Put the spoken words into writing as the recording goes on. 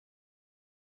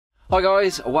Hi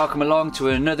guys, welcome along to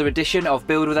another edition of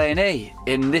Build with A&E.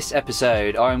 In this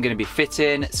episode I'm going to be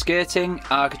fitting skirting,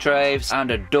 architraves and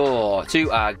a door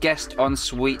to our guest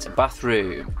ensuite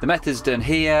bathroom. The methods done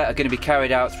here are going to be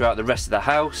carried out throughout the rest of the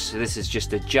house, so this is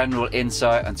just a general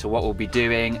insight into what we'll be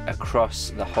doing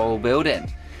across the whole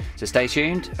building. So stay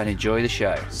tuned and enjoy the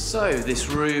show. So this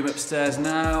room upstairs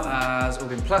now has all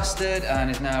been plastered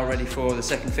and is now ready for the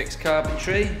second fix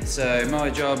carpentry. So my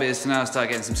job is to now start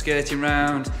getting some skirting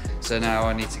round. So now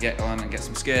I need to get on and get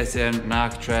some skirting and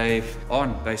architrave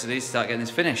on, basically, to start getting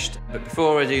this finished. But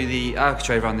before I do the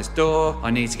architrave around this door, I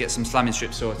need to get some slamming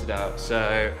strips sorted out.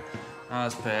 So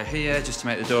as per here, just to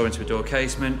make the door into a door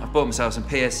casement, I've bought myself some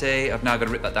PSE. I've now got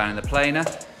to rip that down in the planer.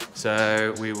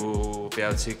 So we will be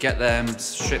able to get them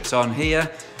strips on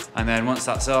here, and then once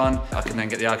that's on, I can then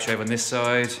get the architrave on this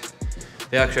side.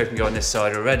 The architrave can go on this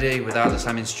side already without the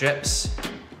slamming strips,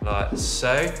 like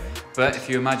so. But if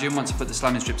you imagine, once I put the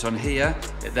slamming strips on here,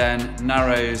 it then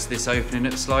narrows this opening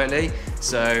up slightly,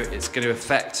 so it's going to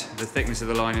affect the thickness of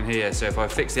the line in here. So if I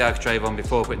fix the architrave on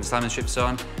before putting the slamming strips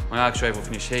on, my architrave will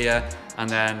finish here, and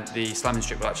then the slamming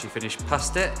strip will actually finish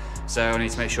past it. So I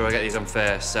need to make sure I get these on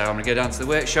first. So I'm going to go down to the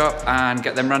workshop and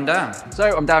get them run down.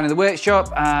 So I'm down in the workshop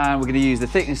and we're going to use the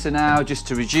thicknesser now just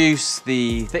to reduce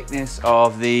the thickness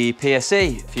of the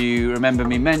PSE. If you remember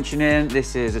me mentioning,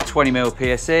 this is a 20mm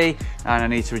PSE and I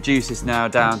need to reduce this now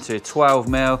down to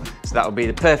 12mm. So that will be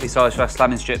the perfect size for our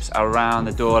slamming strips around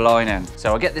the door lining. So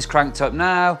I'll get this cranked up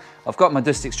now. I've got my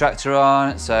dust extractor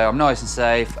on, so I'm nice and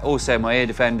safe. Also my ear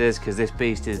defenders, because this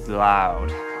beast is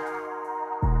loud.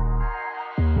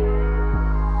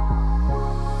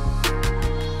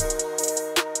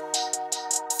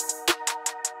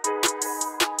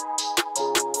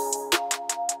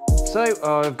 So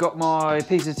I've got my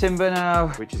piece of timber now,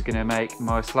 which is going to make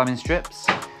my slamming strips.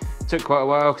 Took quite a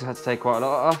while because I had to take quite a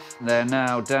lot off. They're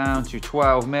now down to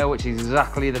 12mm, which is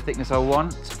exactly the thickness I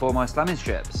want for my slamming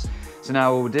strips. So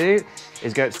now what we'll do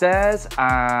is go upstairs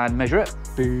and measure it.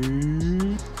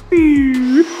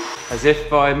 As if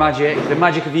by magic, the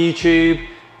magic of YouTube,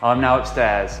 I'm now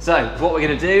upstairs. So what we're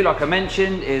going to do, like I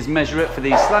mentioned, is measure it for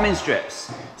these slamming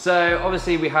strips. So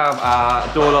obviously we have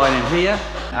our door line in here.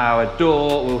 Our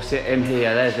door will sit in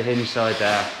here. There's the hinge side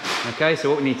there. Okay, so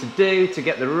what we need to do to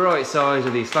get the right size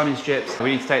of these slamming strips,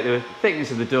 we need to take the thickness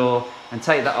of the door and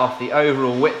take that off the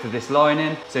overall width of this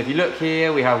lining. So if you look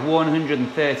here, we have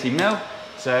 130mm.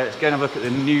 So let's go and have a look at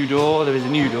the new door. There is a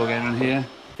new door going on here.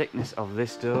 Thickness of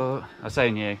this door, I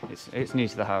say new, it's new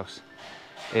to the house,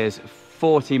 is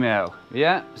 40mm.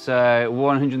 Yeah, so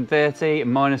 130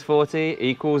 minus 40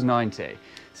 equals 90.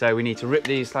 So we need to rip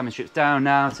these slamming strips down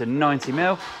now to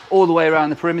 90mm, all the way around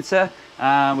the perimeter,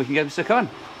 and we can get them stuck on.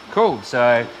 Cool,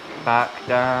 so back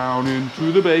down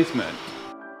into the basement.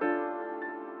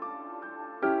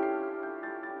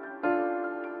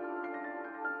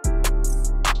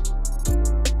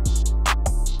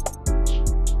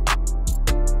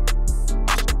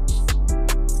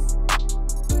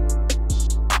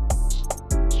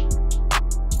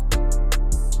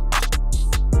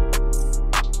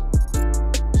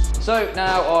 So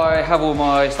now I have all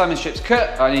my slamming strips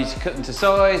cut. I need to cut them to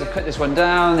size. I've cut this one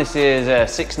down. This is a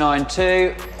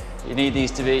 692. You need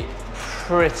these to be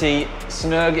pretty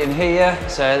snug in here.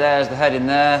 So there's the head in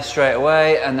there straight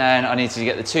away. And then I need to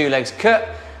get the two legs cut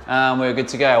and we're good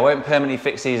to go. I won't permanently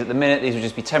fix these at the minute. These will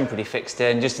just be temporarily fixed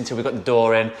in just until we've got the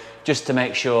door in, just to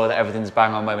make sure that everything's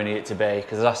bang on where we need it to be.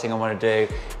 Because the last thing I want to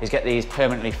do is get these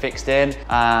permanently fixed in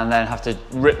and then have to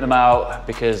rip them out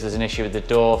because there's an issue with the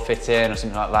door fitting or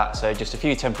something like that. So just a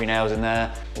few temporary nails in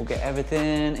there will get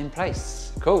everything in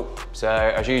place. Cool. So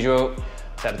as usual,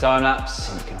 set the time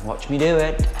lapse and you can watch me do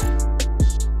it.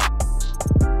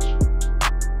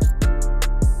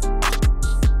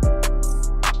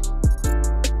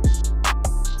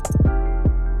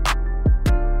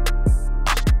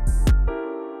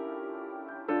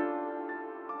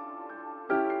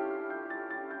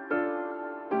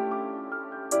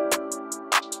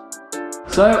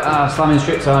 So our slamming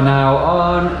strips are now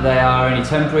on. They are only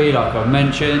temporary, like I've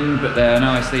mentioned, but they're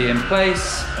nicely in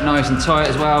place, nice and tight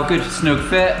as well. Good snug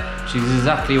fit, which is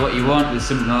exactly what you want with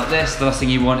something like this. The last thing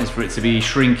you want is for it to be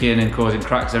shrinking and causing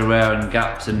cracks everywhere and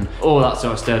gaps and all that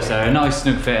sort of stuff. So a nice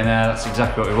snug fit in there, that's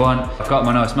exactly what we want. I've got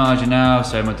my nice margin now,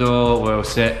 so my door will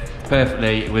sit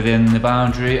perfectly within the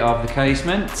boundary of the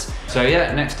casement. So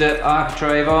yeah, next up,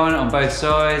 architrave on both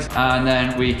sides, and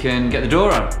then we can get the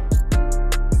door on.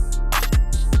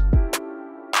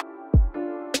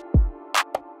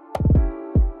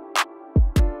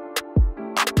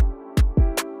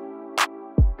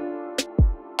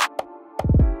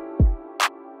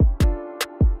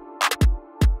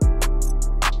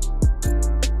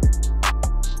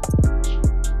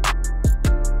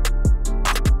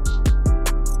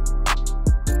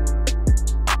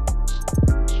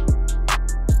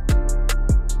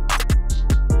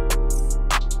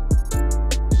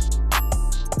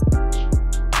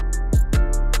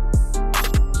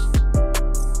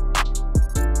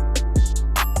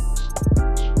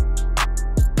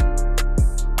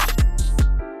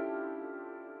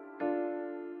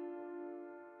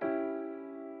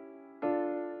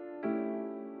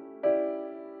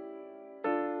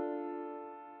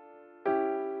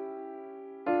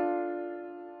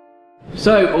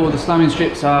 So all the slamming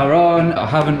strips are on. I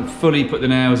haven't fully put the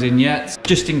nails in yet,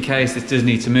 just in case this does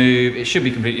need to move. It should be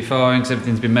completely fine because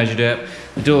everything's been measured up.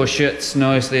 The door shuts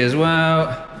nicely as well.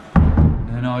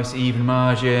 A nice even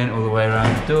margin all the way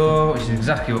around the door, which is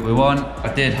exactly what we want.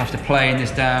 I did have to plane this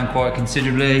down quite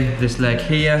considerably, this leg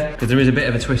here, because there is a bit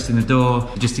of a twist in the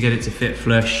door. Just to get it to fit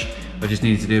flush, I just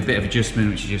needed to do a bit of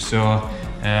adjustment, which you just saw.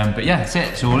 But yeah, that's it,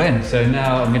 it's all in. So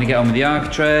now I'm going to get on with the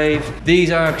architrave.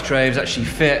 These architraves actually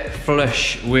fit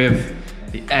flush with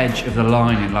the edge of the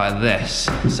lining like this.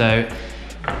 So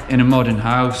in a modern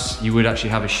house, you would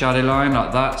actually have a shadow line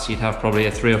like that, so you'd have probably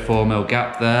a 3 or 4 mil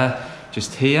gap there,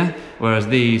 just here, whereas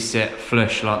these sit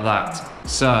flush like that.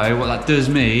 So what that does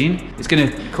mean, it's going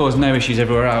to cause no issues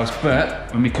everywhere else,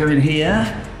 but when we come in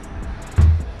here,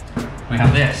 we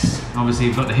have this. Obviously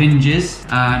we've got the hinges,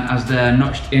 and as they're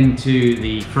notched into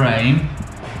the frame,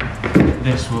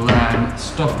 this will then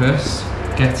stop us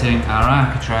getting our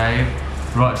architrave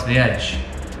right to the edge.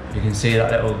 You can see that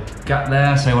little gap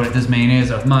there, so what it does mean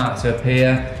is I've marked up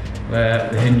here where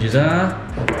the hinges are,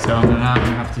 so I'm now going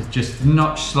to have to just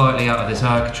notch slightly out of this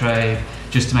architrave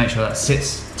just to make sure that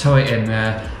sits tight in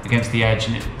there against the edge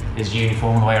and it is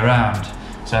uniform all the way around.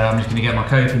 So I'm just going to get my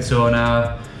coping saw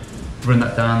now, run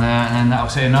that down there, and then that'll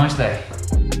sit in nicely.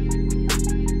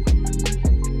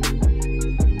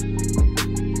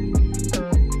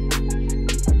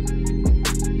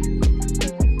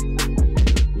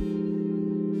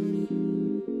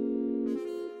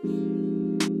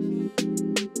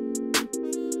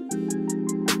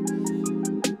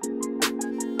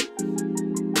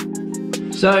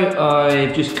 So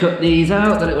I've just cut these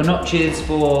out, the little notches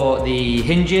for the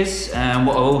hinges, and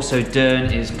what I've also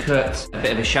done is cut a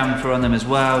bit of a chamfer on them as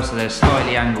well, so they're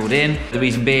slightly angled in. The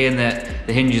reason being that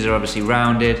the hinges are obviously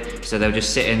rounded, so they'll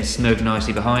just sit in snug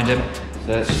nicely behind them.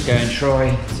 So let's just go and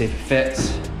try, see if it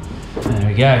fits. There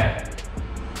we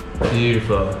go.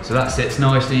 Beautiful. So that sits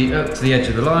nicely up to the edge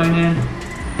of the lining, and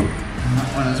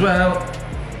that one as well.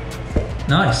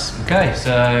 Nice, okay,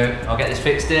 so I'll get this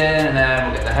fixed in and then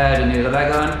we'll get the head and the other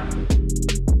leg on.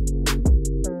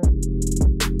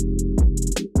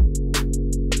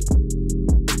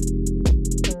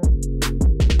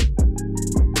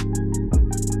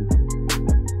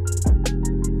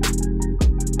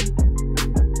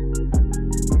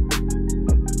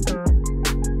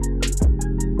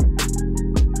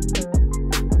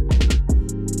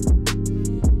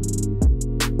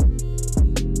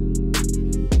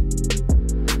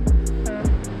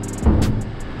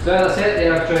 So that's it, the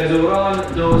architrave is all on,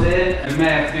 the door's in. We may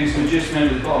have to do some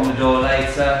adjustment with the bottom of the door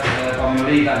later, but I'm going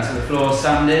to leave that until the floor's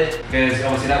sanded, because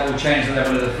obviously that will change the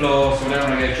level of the floor, so we don't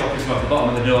want to go chopping off the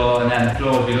bottom of the door and then the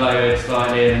floor will be lowered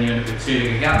slightly and then you end up with too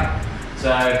big a gap.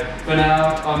 So for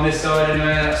now, on this side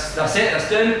anyway, that's it, that's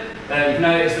done. You've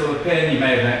noticed all the pin, you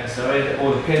may have noticed, sorry,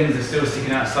 all the pins are still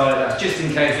sticking outside. That's just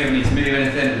in case we ever need to move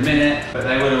anything at the minute, but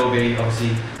they will all be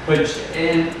obviously punched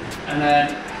in, and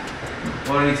then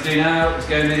what I need to do now is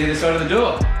go to the other side of the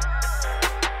door.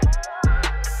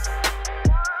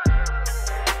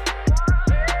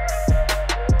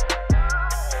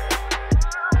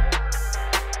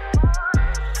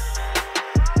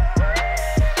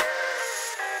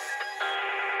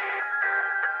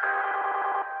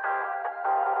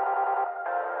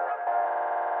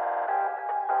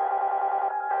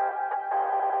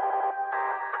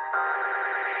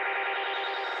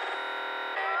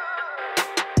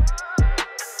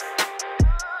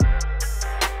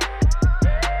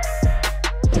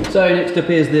 So next up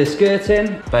is the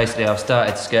skirting. Basically I've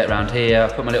started to skirt around here,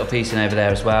 I've put my little piece in over there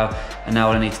as well, and now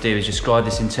all I need to do is just scribe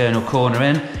this internal corner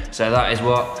in. So that is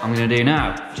what I'm going to do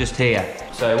now, just here.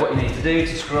 So what you need to do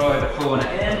to scribe a corner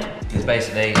in is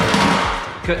basically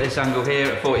cut this angle here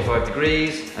at 45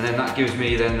 degrees, and then that gives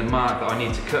me then the mark that I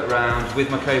need to cut round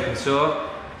with my coping saw.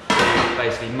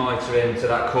 Basically mitre into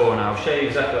that corner. I'll show you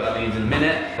exactly what that means in a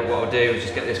minute, but what I'll do is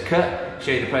just get this cut,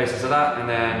 show you the process of that, and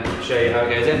then show you how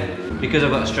it goes in. Because I've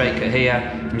got a straight cut here,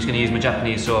 I'm just going to use my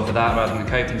Japanese saw for that rather than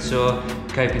the coping saw.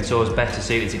 The coping saw is better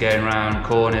suited to going around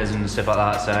corners and stuff like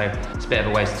that, so it's a bit of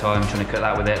a waste of time trying to cut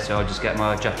that with it, so I'll just get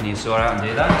my Japanese saw out and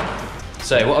do that.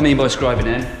 So what I mean by scribing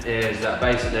in is that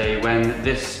basically when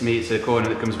this meets a corner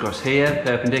that comes across here,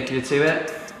 perpendicular to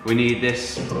it, we need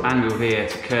this angle here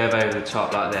to curve over the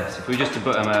top like this. If we just to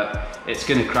butt them up, it's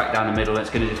going to crack down the middle, it's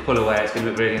going to just pull away, it's going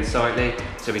to look really unsightly.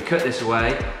 So we cut this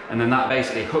away, and then that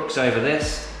basically hooks over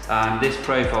this, and this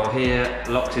profile here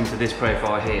locks into this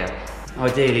profile here.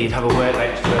 Ideally you'd have a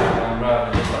workbench to work on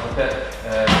rather than just like a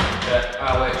pit.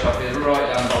 Our workshop is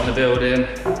right down the bottom of the building,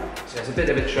 so it's a bit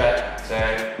of a trek. So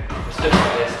for stuff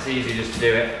like this, it's easy just to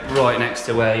do it right next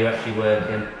to where you're actually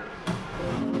working.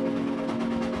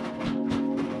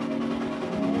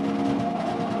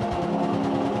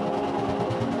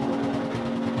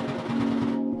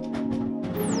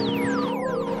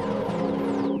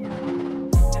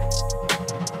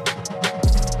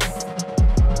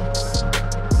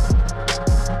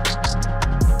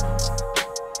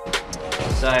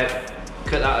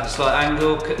 slight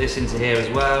angle, cut this into here as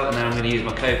well, and then I'm going to use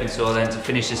my coping saw then to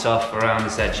finish this off around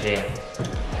this edge here.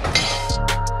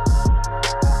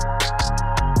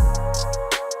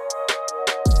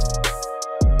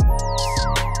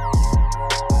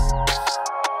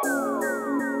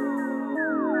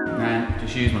 And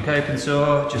just use my coping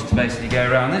saw just to basically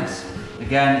go around this.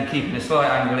 Again, keeping a slight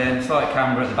angle in, slight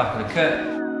camber at the back of the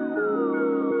cut.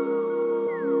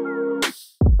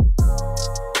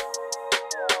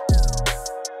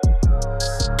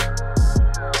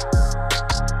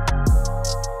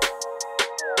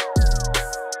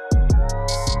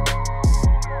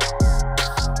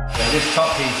 This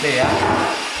top piece here,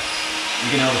 you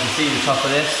can obviously see the top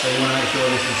of this, so you want to make sure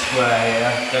this is square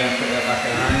here. Don't put it back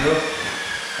at an angle,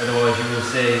 otherwise you will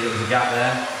see there's a gap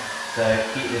there. So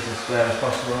keep this as square as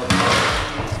possible.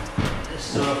 This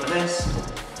saw for this.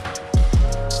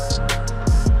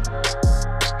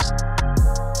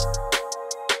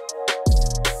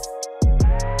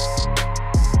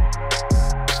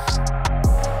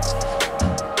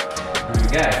 There we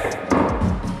go.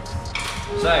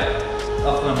 So,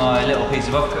 off with my little piece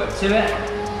of offcut to it,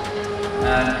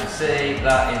 and you can see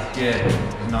that is good. It's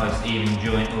a nice even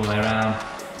joint all the way around.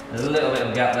 There's a little bit of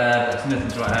a gap there, but there's nothing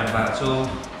to write home about at all.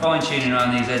 Fine tuning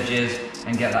around these edges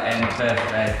and get that end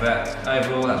perfectly, but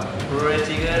overall that's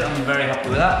pretty good. I'm very happy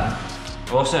with that.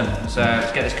 Awesome, so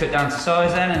let's get this cut down to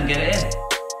size then and get it in.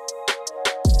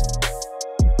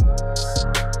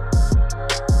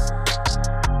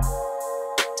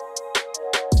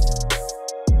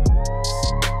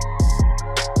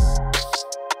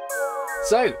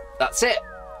 So that's it.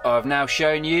 I've now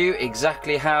shown you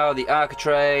exactly how the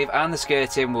architrave and the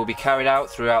skirting will be carried out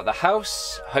throughout the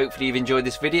house. Hopefully you've enjoyed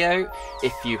this video.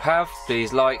 If you have,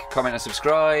 please like, comment and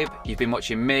subscribe. You've been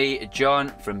watching me, John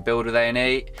from Build with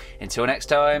A&E. Until next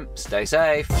time, stay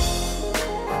safe.